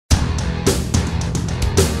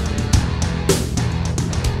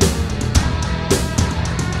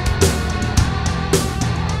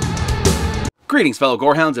Greetings fellow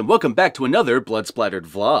gorehounds and welcome back to another Blood Splattered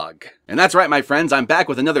vlog. And that's right my friends, I'm back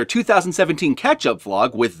with another 2017 catch-up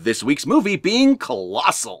vlog with this week's movie being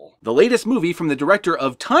Colossal. The latest movie from the director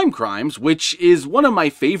of Time Crimes, which is one of my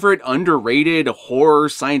favorite underrated horror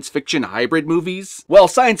science fiction hybrid movies. Well,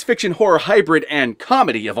 science fiction horror hybrid and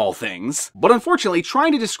comedy of all things. But unfortunately,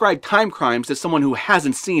 trying to describe Time Crimes to someone who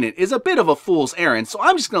hasn't seen it is a bit of a fool's errand, so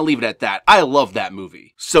I'm just gonna leave it at that. I love that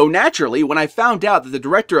movie. So naturally, when I found out that the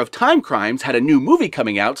director of Time Crimes had a new movie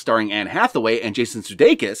coming out starring Anne Hathaway and Jason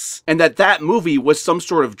Sudeikis, and that movie was some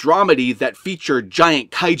sort of dramedy that featured giant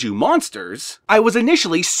kaiju monsters, I was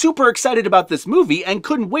initially super excited about this movie and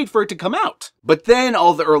couldn't wait for it to come out. But then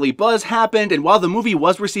all the early buzz happened, and while the movie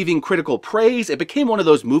was receiving critical praise, it became one of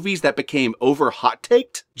those movies that became over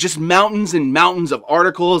hot-taked. Just mountains and mountains of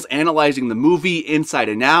articles analyzing the movie inside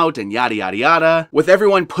and out and yada yada yada, with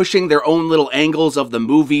everyone pushing their own little angles of the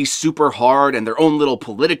movie super hard and their own little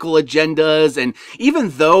political agendas. And even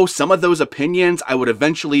though some of those opinions I would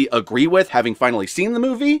eventually agree with having finally seen the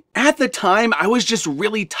movie, at the time I was just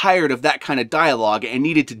really tired of that kind of dialogue and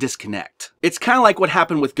needed to disconnect. It's kind of like what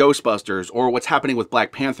happened with Ghostbusters or what's happening with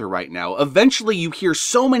Black Panther right now. Eventually you hear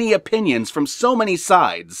so many opinions from so many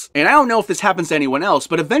sides, and I don't know if this happens to anyone else,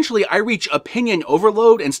 but eventually I reach opinion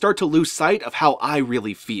overload and start to lose sight of how I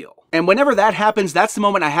really feel. And whenever that happens, that's the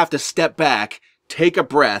moment I have to step back, take a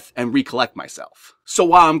breath, and recollect myself. So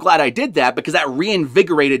while I'm glad I did that because that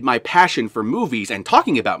reinvigorated my passion for movies and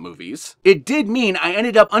talking about movies, it did mean I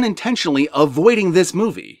ended up unintentionally avoiding this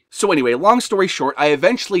movie. So anyway, long story short, I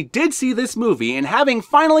eventually did see this movie, and having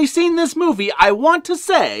finally seen this movie, I want to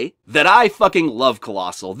say that I fucking love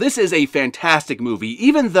Colossal. This is a fantastic movie,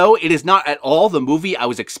 even though it is not at all the movie I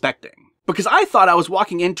was expecting. Because I thought I was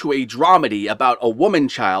walking into a dramedy about a woman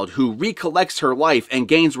child who recollects her life and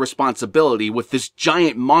gains responsibility with this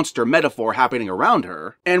giant monster metaphor happening around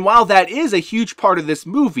her. And while that is a huge part of this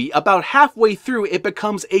movie, about halfway through it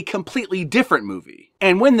becomes a completely different movie.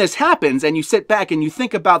 And when this happens and you sit back and you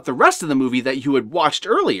think about the rest of the movie that you had watched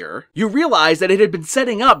earlier, you realize that it had been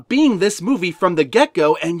setting up being this movie from the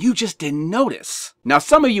get-go and you just didn't notice. Now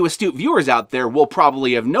some of you astute viewers out there will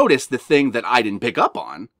probably have noticed the thing that I didn't pick up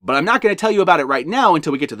on, but I'm not going to tell you about it right now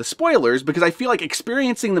until we get to the spoilers because I feel like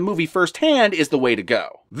experiencing the movie firsthand is the way to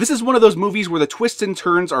go. This is one of those movies where the twists and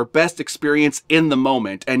turns are best experienced in the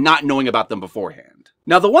moment and not knowing about them beforehand.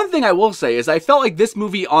 Now the one thing I will say is I felt like this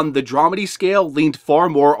movie on the dramedy scale leaned far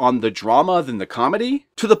more on the drama than the comedy,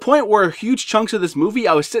 to the point where huge chunks of this movie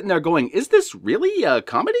I was sitting there going, is this really a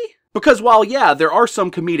comedy? Because while yeah, there are some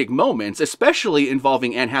comedic moments, especially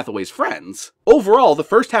involving Anne Hathaway's friends, overall the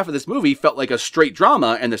first half of this movie felt like a straight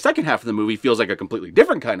drama and the second half of the movie feels like a completely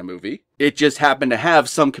different kind of movie. It just happened to have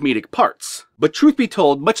some comedic parts. But truth be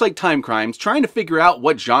told, much like Time Crimes, trying to figure out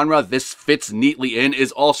what genre this fits neatly in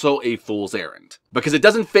is also a fool's errand. Because it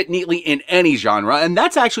doesn't fit neatly in any genre, and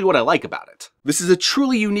that's actually what I like about it. This is a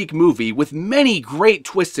truly unique movie with many great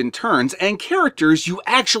twists and turns and characters you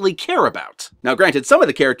actually care about. Now granted, some of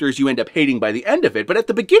the characters you end up hating by the end of it, but at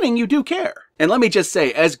the beginning you do care. And let me just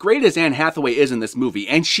say, as great as Anne Hathaway is in this movie,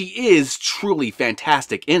 and she is truly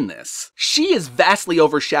fantastic in this, she is vastly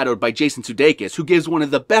overshadowed by Jason Sudeikis, who gives one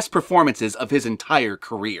of the best performances of his entire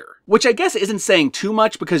career. Which I guess isn't saying too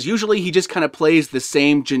much because usually he just kind of plays the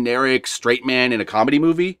same generic straight man in a comedy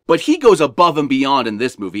movie, but he goes above and beyond in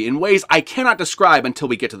this movie in ways I cannot describe until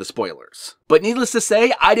we get to the spoilers. But needless to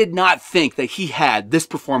say, I did not think that he had this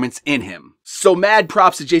performance in him. So mad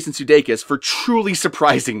props to Jason Sudeikis for truly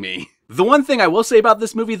surprising me. The one thing I will say about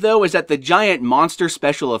this movie though is that the giant monster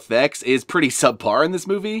special effects is pretty subpar in this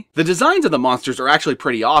movie. The designs of the monsters are actually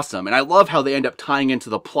pretty awesome, and I love how they end up tying into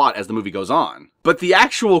the plot as the movie goes on. But the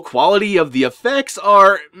actual quality of the effects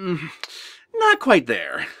are not quite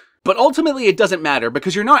there. But ultimately it doesn't matter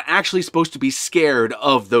because you're not actually supposed to be scared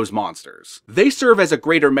of those monsters. They serve as a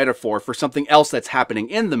greater metaphor for something else that's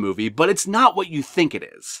happening in the movie, but it's not what you think it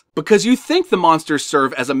is. Because you think the monsters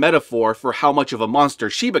serve as a metaphor for how much of a monster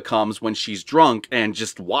she becomes when she's drunk and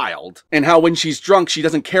just wild. And how when she's drunk she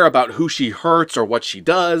doesn't care about who she hurts or what she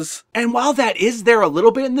does. And while that is there a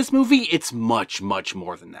little bit in this movie, it's much, much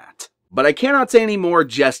more than that. But I cannot say any more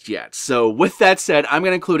just yet, so with that said, I'm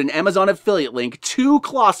going to include an Amazon affiliate link to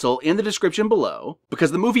Colossal in the description below,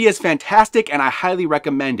 because the movie is fantastic and I highly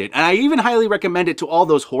recommend it. And I even highly recommend it to all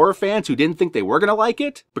those horror fans who didn't think they were going to like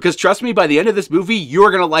it, because trust me, by the end of this movie,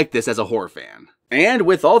 you're going to like this as a horror fan. And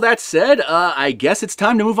with all that said, I guess it's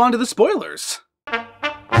time to move on to the spoilers.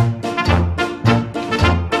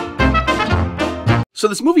 So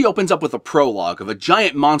this movie opens up with a prologue of a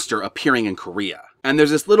giant monster appearing in Korea. And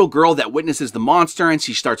there's this little girl that witnesses the monster and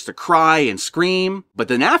she starts to cry and scream. But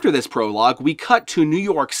then after this prologue, we cut to New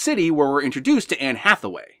York City where we're introduced to Anne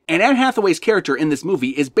Hathaway. And Anne Hathaway's character in this movie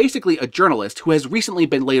is basically a journalist who has recently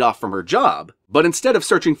been laid off from her job. But instead of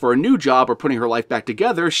searching for a new job or putting her life back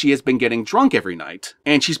together, she has been getting drunk every night.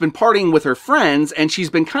 And she's been partying with her friends, and she's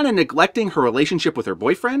been kind of neglecting her relationship with her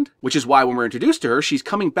boyfriend, which is why when we're introduced to her, she's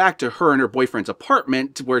coming back to her and her boyfriend's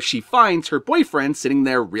apartment where she finds her boyfriend sitting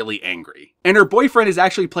there really angry. And her boyfriend is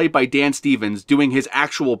actually played by Dan Stevens doing his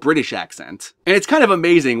actual British accent. And it's kind of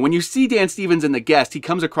amazing. When you see Dan Stevens in The Guest, he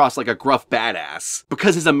comes across like a gruff badass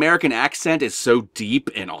because his American accent is so deep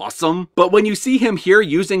and awesome. But when you see him here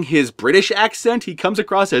using his British accent, he comes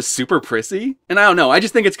across as super prissy. And I don't know, I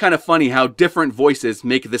just think it's kind of funny how different voices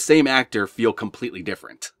make the same actor feel completely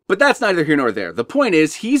different. But that's neither here nor there. The point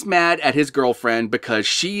is, he's mad at his girlfriend because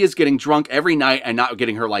she is getting drunk every night and not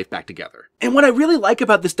getting her life back together. And what I really like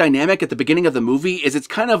about this dynamic at the beginning of the movie is it's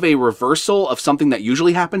kind of a reversal of something that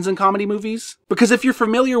usually happens in comedy movies. Because if you're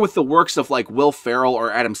familiar with the works of like Will Ferrell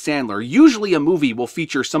or Adam Sandler, usually a movie will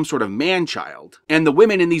feature some sort of man-child. And the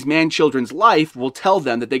women in these man-children's life will tell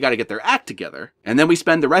them that they gotta get their act together. And then we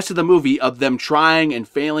spend the rest of the movie of them trying and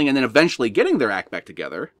failing and then eventually getting their act back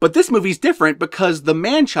together. But this movie's different because the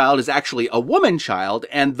man-child is actually a woman child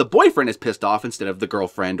and the boyfriend is pissed off instead of the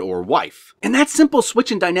girlfriend or wife. And that simple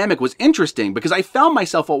switch in dynamic was interesting because I found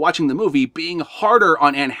myself while watching the movie being harder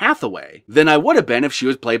on Anne Hathaway than I would have been if she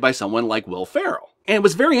was played by someone like Will Ferrell. And it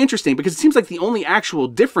was very interesting because it seems like the only actual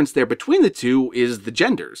difference there between the two is the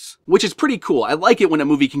genders, which is pretty cool. I like it when a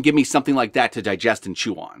movie can give me something like that to digest and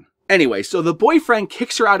chew on. Anyway, so the boyfriend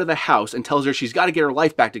kicks her out of the house and tells her she's got to get her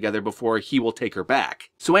life back together before he will take her back.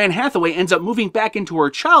 So Anne Hathaway ends up moving back into her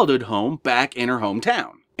childhood home back in her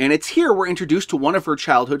hometown. And it's here we're introduced to one of her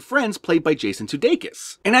childhood friends played by Jason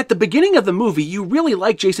Sudeikis. And at the beginning of the movie, you really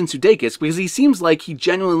like Jason Sudeikis because he seems like he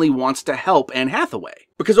genuinely wants to help Anne Hathaway.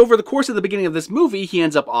 Because over the course of the beginning of this movie, he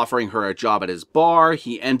ends up offering her a job at his bar,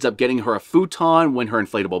 he ends up getting her a futon when her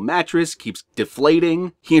inflatable mattress keeps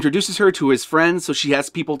deflating, he introduces her to his friends so she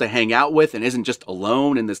has people to hang out with and isn't just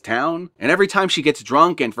alone in this town, and every time she gets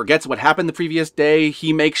drunk and forgets what happened the previous day,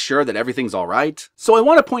 he makes sure that everything's alright. So I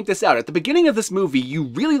want to point this out, at the beginning of this movie, you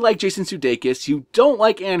really like Jason Sudeikis, you don't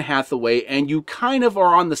like Anne Hathaway, and you kind of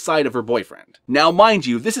are on the side of her boyfriend. Now mind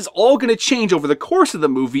you, this is all going to change over the course of the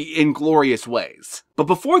movie in glorious ways. But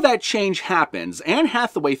before that change happens, Anne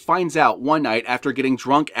Hathaway finds out one night after getting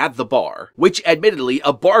drunk at the bar, which admittedly,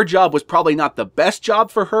 a bar job was probably not the best job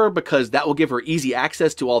for her because that will give her easy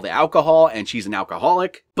access to all the alcohol and she's an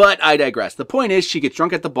alcoholic. But I digress. The point is she gets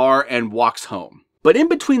drunk at the bar and walks home. But in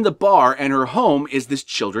between the bar and her home is this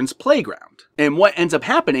children's playground. And what ends up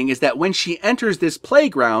happening is that when she enters this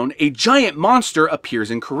playground, a giant monster appears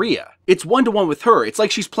in Korea. It's one-to-one with her. It's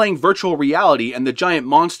like she's playing virtual reality and the giant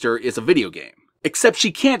monster is a video game. Except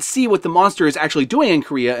she can't see what the monster is actually doing in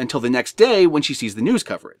Korea until the next day when she sees the news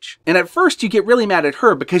coverage. And at first you get really mad at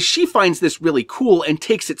her because she finds this really cool and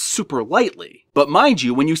takes it super lightly. But mind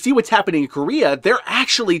you, when you see what's happening in Korea, they're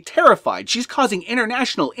actually terrified. She's causing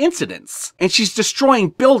international incidents. And she's destroying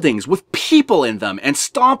buildings with people in them and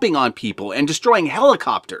stomping on people and destroying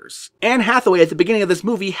helicopters. Anne Hathaway at the beginning of this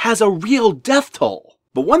movie has a real death toll.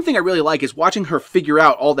 But one thing I really like is watching her figure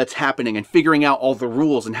out all that's happening and figuring out all the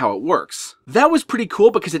rules and how it works. That was pretty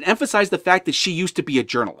cool because it emphasized the fact that she used to be a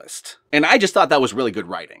journalist. And I just thought that was really good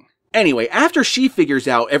writing. Anyway, after she figures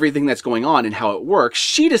out everything that's going on and how it works,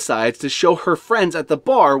 she decides to show her friends at the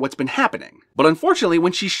bar what's been happening. But unfortunately,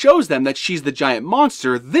 when she shows them that she's the giant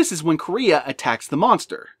monster, this is when Korea attacks the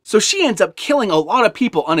monster. So she ends up killing a lot of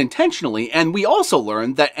people unintentionally, and we also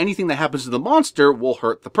learn that anything that happens to the monster will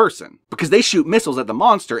hurt the person. Because they shoot missiles at the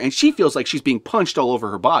monster, and she feels like she's being punched all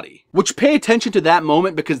over her body. Which, pay attention to that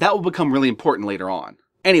moment because that will become really important later on.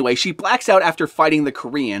 Anyway, she blacks out after fighting the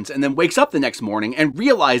Koreans and then wakes up the next morning and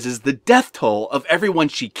realizes the death toll of everyone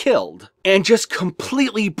she killed and just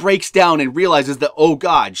completely breaks down and realizes that, oh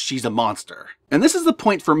god, she's a monster. And this is the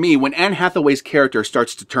point for me when Anne Hathaway's character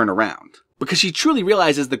starts to turn around. Because she truly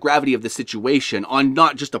realizes the gravity of the situation on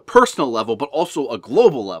not just a personal level but also a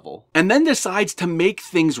global level, and then decides to make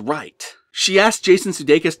things right. She asks Jason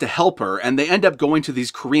Sudeikis to help her, and they end up going to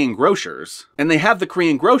these Korean grocers. And they have the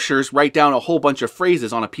Korean grocers write down a whole bunch of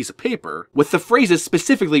phrases on a piece of paper, with the phrases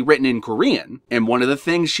specifically written in Korean. And one of the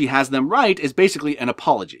things she has them write is basically an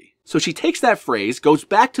apology. So she takes that phrase, goes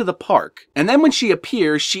back to the park, and then when she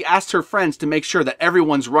appears, she asks her friends to make sure that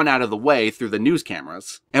everyone's run out of the way through the news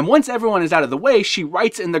cameras. And once everyone is out of the way, she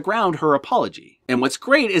writes in the ground her apology. And what's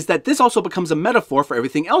great is that this also becomes a metaphor for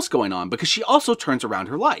everything else going on, because she also turns around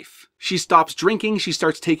her life. She stops drinking, she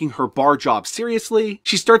starts taking her bar job seriously,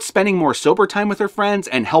 she starts spending more sober time with her friends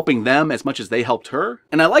and helping them as much as they helped her.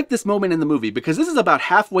 And I like this moment in the movie because this is about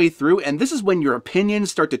halfway through, and this is when your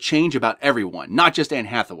opinions start to change about everyone, not just Anne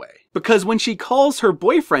Hathaway. Because when she calls her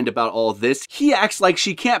boyfriend about all this, he acts like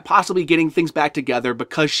she can't possibly getting things back together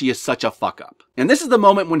because she is such a fuck up. And this is the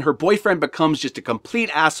moment when her boyfriend becomes just a complete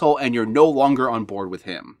asshole and you're no longer on board with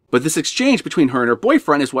him. But this exchange between her and her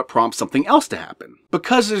boyfriend is what prompts something else to happen.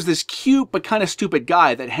 Because there's this cute but kind of stupid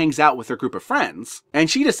guy that hangs out with her group of friends, and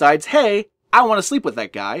she decides, hey, I want to sleep with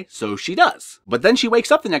that guy, so she does. But then she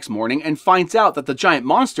wakes up the next morning and finds out that the giant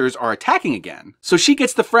monsters are attacking again. So she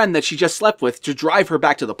gets the friend that she just slept with to drive her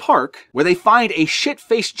back to the park, where they find a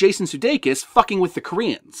shit-faced Jason Sudeikis fucking with the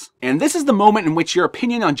Koreans. And this is the moment in which your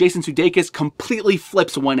opinion on Jason Sudeikis completely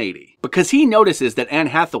flips 180. Because he notices that Anne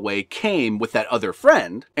Hathaway came with that other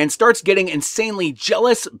friend, and starts getting insanely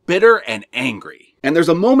jealous, bitter, and angry. And there's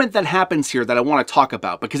a moment that happens here that I want to talk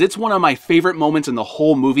about because it's one of my favorite moments in the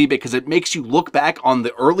whole movie because it makes you look back on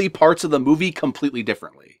the early parts of the movie completely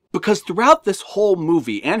differently. Because throughout this whole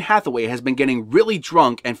movie, Anne Hathaway has been getting really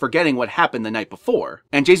drunk and forgetting what happened the night before.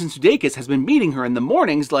 And Jason Sudeikis has been meeting her in the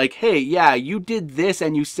mornings like, hey, yeah, you did this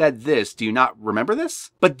and you said this. Do you not remember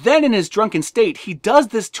this? But then in his drunken state, he does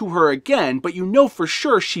this to her again, but you know for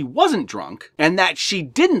sure she wasn't drunk and that she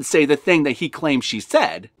didn't say the thing that he claimed she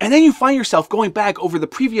said. And then you find yourself going back over the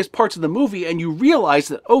previous parts of the movie and you realize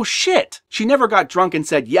that, oh shit, she never got drunk and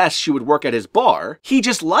said yes, she would work at his bar. He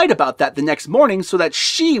just lied about that the next morning so that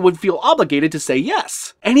she would feel obligated to say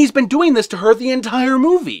yes. And he's been doing this to her the entire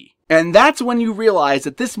movie. And that's when you realize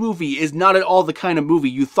that this movie is not at all the kind of movie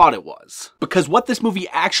you thought it was. Because what this movie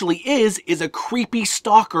actually is a creepy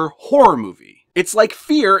stalker horror movie. It's like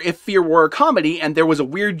Fear if Fear were a comedy and there was a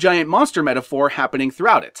weird giant monster metaphor happening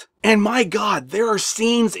throughout it. And my god, there are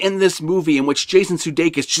scenes in this movie in which Jason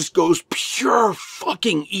Sudeikis just goes pure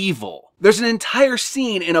fucking evil. There's an entire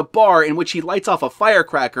scene in a bar in which he lights off a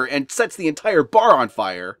firecracker and sets the entire bar on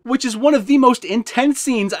fire, which is one of the most intense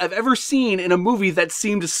scenes I've ever seen in a movie that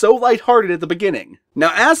seemed so lighthearted at the beginning.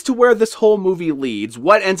 Now, as to where this whole movie leads,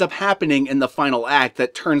 what ends up happening in the final act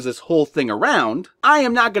that turns this whole thing around, I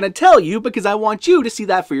am not going to tell you because I want you to see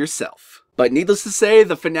that for yourself. But needless to say,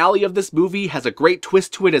 the finale of this movie has a great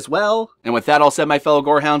twist to it as well. And with that all said, my fellow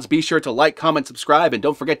Gorehounds, be sure to like, comment, subscribe, and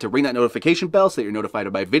don't forget to ring that notification bell so that you're notified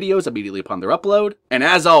of my videos immediately upon their upload. And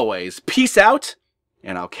as always, peace out,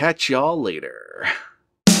 and I'll catch y'all later.